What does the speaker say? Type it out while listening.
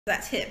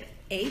That's HIB.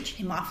 H,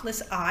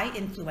 Haemophilus, I,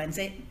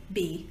 influenza,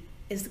 B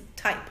is the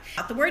type.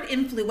 The word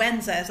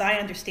influenza, as I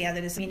understand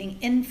it, is meaning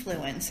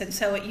influence, and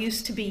so it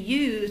used to be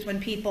used when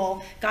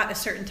people got a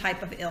certain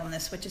type of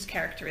illness, which is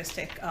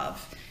characteristic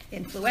of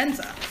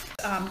influenza.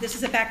 This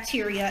is a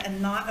bacteria and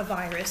not a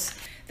virus.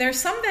 There are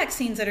some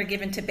vaccines that are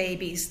given to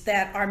babies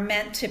that are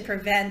meant to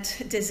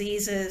prevent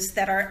diseases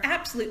that are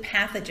absolute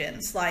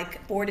pathogens,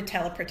 like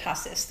bordetella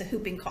pertussis, the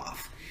whooping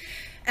cough.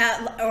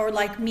 Or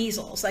like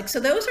measles. So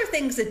those are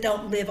things that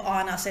don't live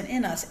on us and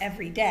in us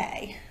every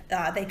day.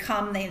 They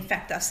come, they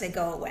infect us, they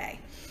go away,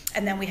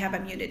 and then we have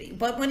immunity.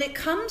 But when it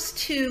comes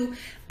to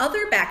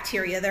other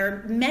bacteria, there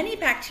are many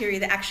bacteria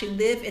that actually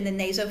live in the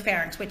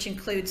nasopharynx, which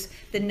includes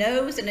the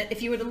nose. And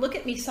if you were to look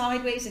at me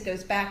sideways, it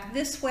goes back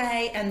this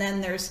way, and then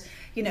there's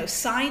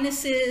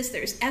sinuses,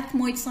 there's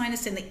ethmoid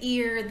sinus in the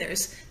ear,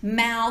 there's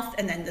mouth,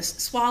 and then the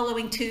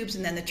swallowing tubes,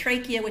 and then the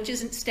trachea, which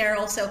isn't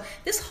sterile. So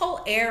this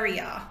whole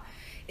area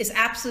is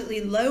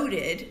absolutely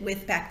loaded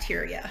with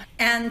bacteria.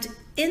 And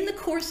in the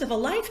course of a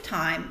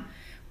lifetime,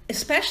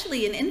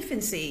 especially in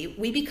infancy,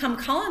 we become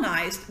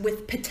colonized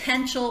with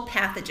potential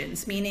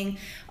pathogens, meaning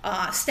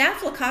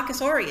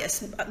Staphylococcus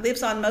aureus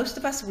lives on most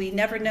of us. We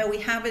never know we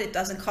have it. It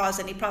doesn't cause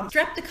any problem.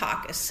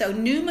 Streptococcus, so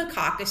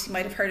pneumococcus, you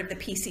might have heard of the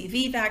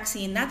PCV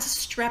vaccine.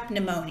 That's strep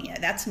pneumonia.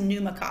 That's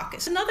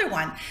pneumococcus. Another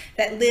one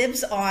that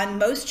lives on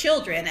most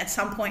children at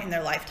some point in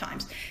their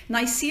lifetimes.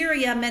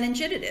 Neisseria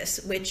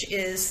meningitidis, which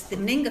is the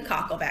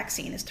meningococcal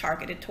vaccine is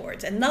targeted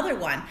towards. Another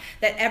one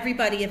that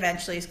everybody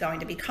eventually is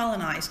going to be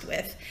colonized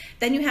with.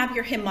 Then you have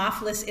your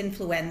Haemophilus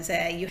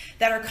influenzae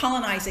that are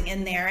colonizing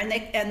in there,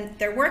 and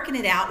they're working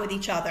it out with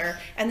each other.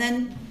 And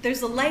then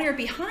there's a layer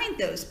behind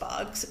those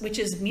bugs, which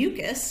is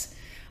mucus,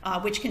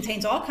 which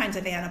contains all kinds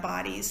of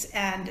antibodies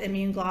and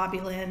immune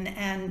globulin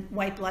and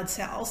white blood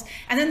cells.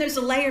 And then there's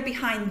a layer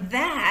behind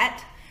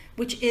that,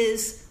 which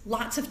is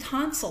lots of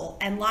tonsil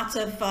and lots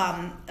of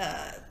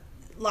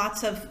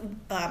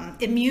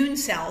immune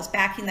cells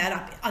backing that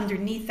up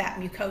underneath that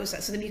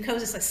mucosa. So the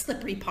mucosa is a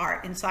slippery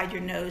part inside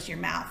your nose, your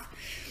mouth.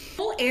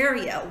 The whole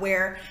area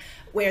where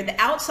the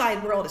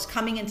outside world is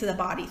coming into the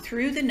body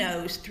through the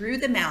nose, through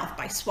the mouth,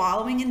 by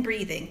swallowing and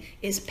breathing,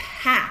 is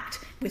packed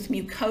with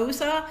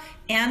mucosa,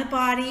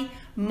 antibody,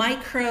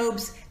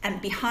 microbes,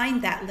 and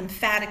behind that,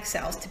 lymphatic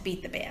cells to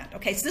beat the band.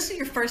 Okay, so this is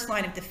your first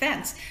line of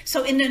defense.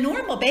 So in a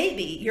normal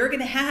baby, you're going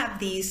to have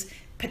these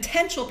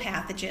potential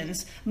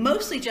pathogens,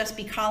 mostly just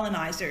be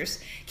colonizers,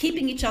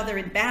 keeping each other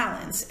in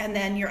balance, and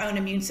then your own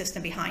immune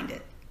system behind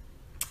it.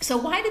 So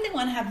why do they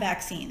want to have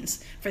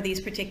vaccines for these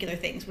particular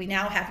things? We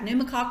now have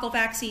pneumococcal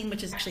vaccine,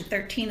 which is actually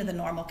 13 of the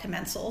normal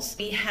commensals.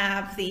 We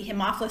have the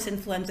Haemophilus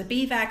influenza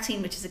B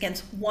vaccine, which is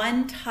against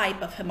one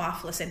type of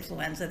Haemophilus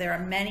influenza. There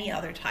are many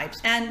other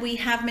types. And we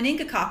have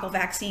meningococcal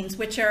vaccines,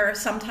 which are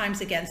sometimes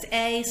against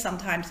A,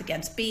 sometimes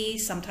against B,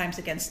 sometimes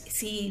against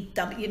C,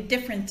 W,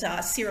 different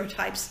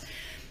serotypes.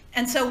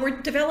 And so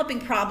we're developing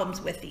problems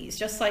with these,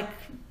 just like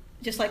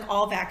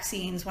all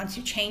vaccines. Once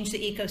you change the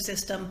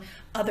ecosystem,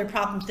 other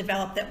problems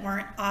develop that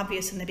weren't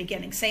obvious in the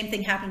beginning. Same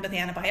thing happened with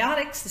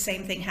antibiotics. The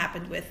same thing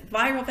happened with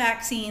viral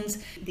vaccines.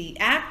 The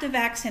act of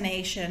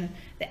vaccination,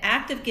 the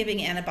act of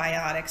giving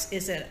antibiotics,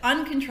 is an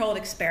uncontrolled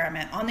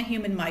experiment on the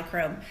human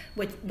microbe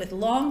with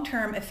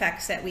long-term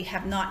effects that we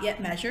have not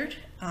yet measured,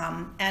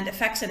 and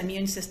affects an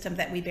immune system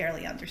that we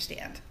barely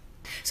understand.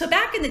 So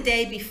back in the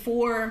day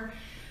before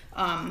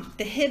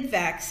the HIB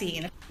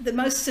vaccine, the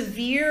most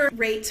severe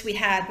rates we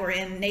had were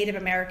in Native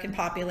American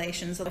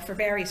populations for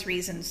various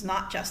reasons,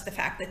 not just the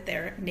fact that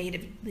they're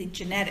natively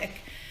genetic,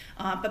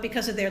 but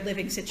because of their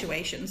living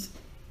situations.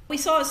 We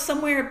saw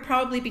somewhere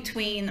probably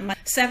between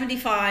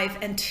 75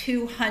 and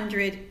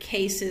 200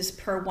 cases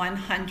per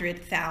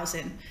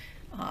 100,000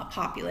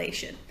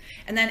 population.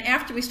 And then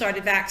after we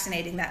started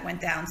vaccinating, that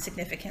went down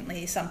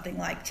significantly, something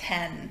like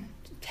 10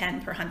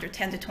 per 100,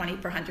 10 to 20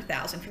 per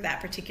 100,000 for that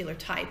particular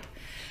type.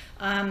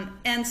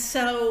 And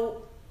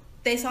so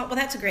they thought, well,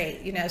 that's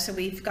great, so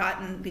we've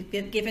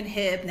been given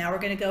HIB, now we're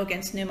going to go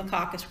against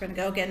pneumococcus, we're going to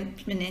go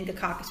against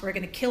meningococcus, we're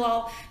going to kill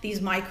all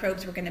these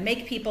microbes, we're going to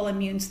make people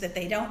immune so that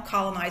they don't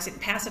colonize it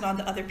and pass it on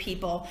to other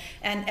people,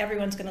 and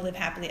everyone's going to live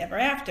happily ever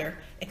after,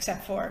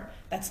 except for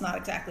that's not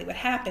exactly what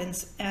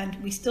happens, and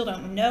we still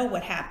don't know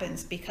what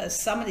happens because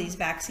some of these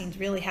vaccines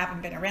really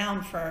haven't been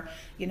around for,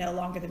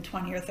 longer than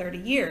 20 or 30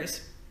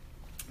 years.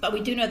 But we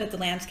do know that the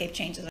landscape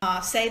changes.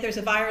 Say there's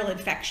a viral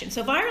infection.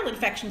 So viral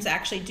infections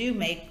actually do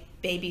make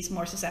babies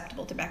more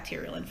susceptible to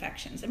bacterial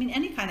infections. I mean,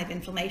 any kind of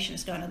inflammation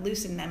is going to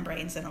loosen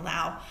membranes and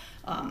allow,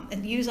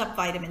 and use up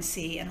vitamin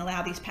C and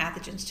allow these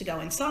pathogens to go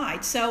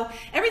inside. So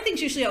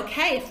everything's usually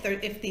okay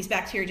if these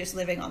bacteria are just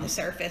living on the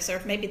surface, or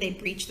if maybe they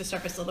breach the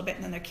surface a little bit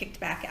and then they're kicked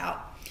back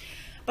out.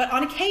 But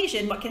on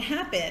occasion, what can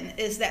happen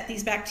is that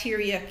these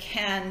bacteria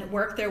can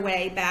work their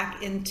way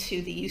back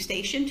into the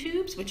eustachian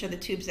tubes, which are the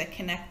tubes that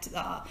connect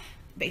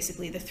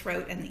basically the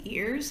throat and the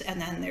ears, and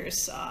then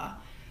there's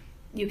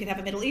you could have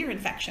a middle ear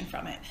infection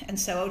from it. And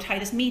so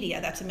otitis media,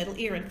 that's a middle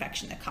ear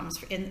infection that comes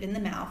in the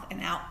mouth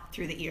and out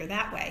through the ear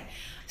that way.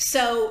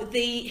 So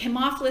the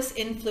Haemophilus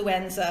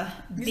influenza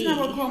B. Isn't that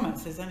what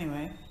grommets is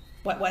anyway?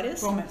 What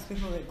is? Grommets, we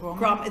call it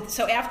grommet.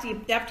 So after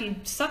you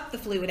suck the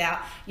fluid out,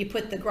 you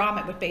put the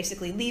grommet, which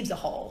basically leaves a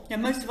hole. Yeah,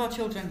 most of our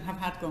children have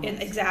had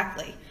grommets.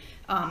 Exactly.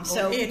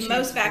 So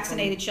most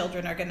vaccinated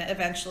children are going to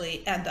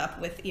eventually end up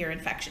with ear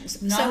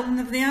infections. None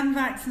of the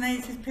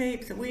unvaccinated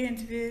peeps that we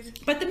interviewed.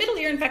 But the middle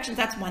ear infections,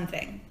 that's one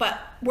thing. But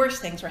worse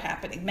things were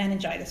happening.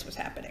 Meningitis was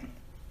happening.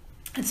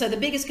 And so the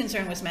biggest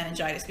concern was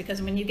meningitis,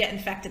 because when you get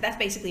infected, that's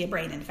basically a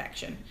brain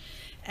infection.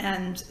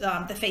 And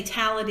the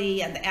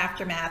fatality and the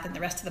aftermath and the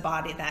rest of the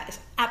body, that is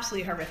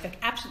absolutely horrific,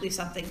 absolutely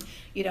something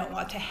you don't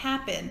want to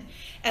happen.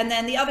 And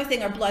then the other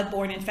thing are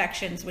bloodborne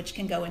infections, which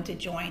can go into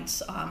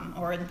joints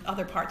or in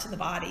other parts of the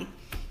body.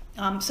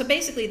 So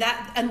basically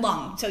that, and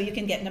lung, so you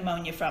can get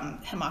pneumonia from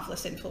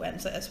Haemophilus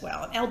influenza as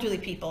well. And elderly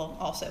people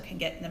also can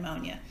get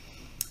pneumonia.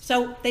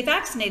 So they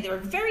vaccinated, they were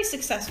very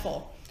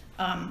successful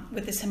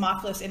with this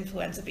Haemophilus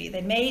influenza B.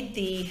 They made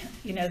the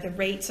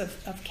rates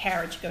of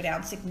carriage go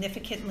down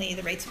significantly.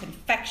 The rates of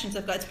infections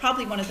have gone. It's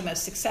probably one of the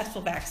most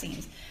successful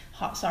vaccines,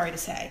 sorry to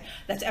say,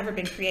 that's ever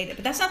been created.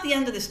 But that's not the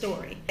end of the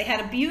story. They had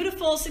a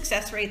beautiful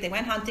success rate. They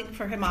went hunting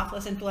for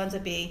Haemophilus influenza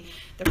B.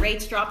 The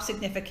rates dropped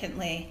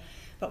significantly.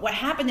 But what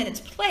happened in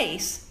its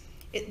place,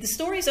 the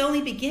story's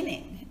only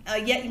beginning.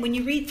 Yet when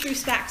you read through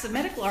stacks of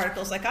medical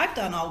articles like I've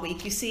done all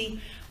week, you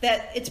see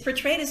that it's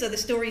portrayed as though the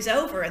story's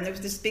over and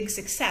there's this big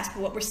success.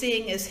 But what we're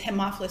seeing is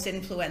Haemophilus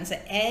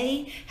influenza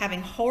A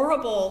having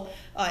horrible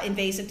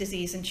invasive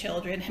disease in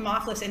children,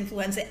 Haemophilus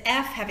influenza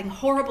F having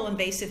horrible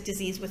invasive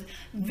disease with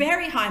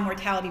very high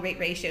mortality rate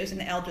ratios in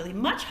the elderly,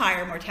 much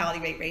higher mortality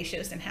rate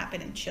ratios than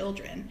happen in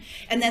children.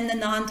 And then the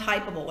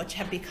non-typable, which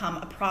have become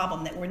a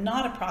problem that were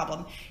not a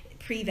problem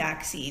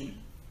pre-vaccine.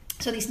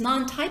 So these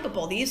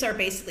non-typable, these are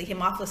basically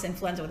Haemophilus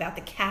influenza without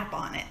the cap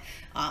on it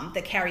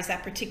that carries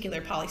that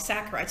particular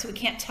polysaccharide. So we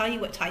can't tell you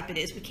what type it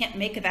is. We can't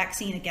make a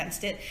vaccine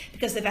against it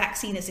because the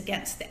vaccine is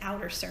against the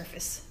outer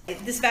surface.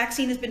 This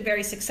vaccine has been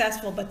very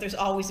successful, but there's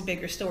always a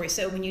bigger story.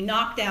 So when you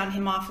knock down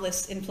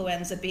Haemophilus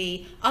influenza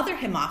B, other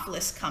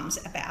Haemophilus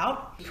comes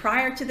about.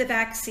 Prior to the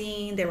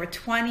vaccine, there were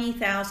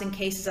 20,000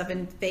 cases of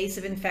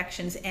invasive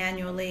infections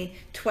annually,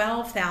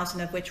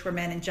 12,000 of which were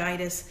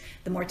meningitis.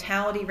 The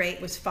mortality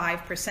rate was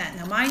 5%.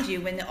 Now, mind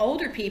you, when the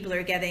older people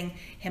are getting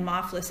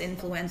Haemophilus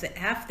influenza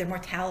F, their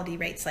mortality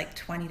rate's like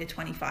 20 to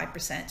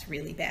 25%. It's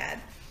really bad.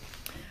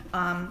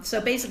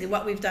 So basically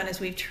what we've done is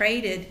we've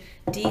traded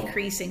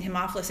decreasing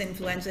Haemophilus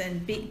influenza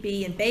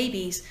B in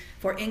babies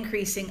for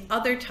increasing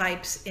other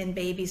types in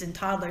babies and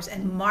toddlers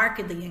and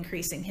markedly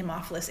increasing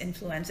Haemophilus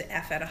influenza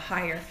F at a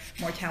higher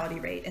mortality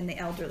rate in the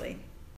elderly.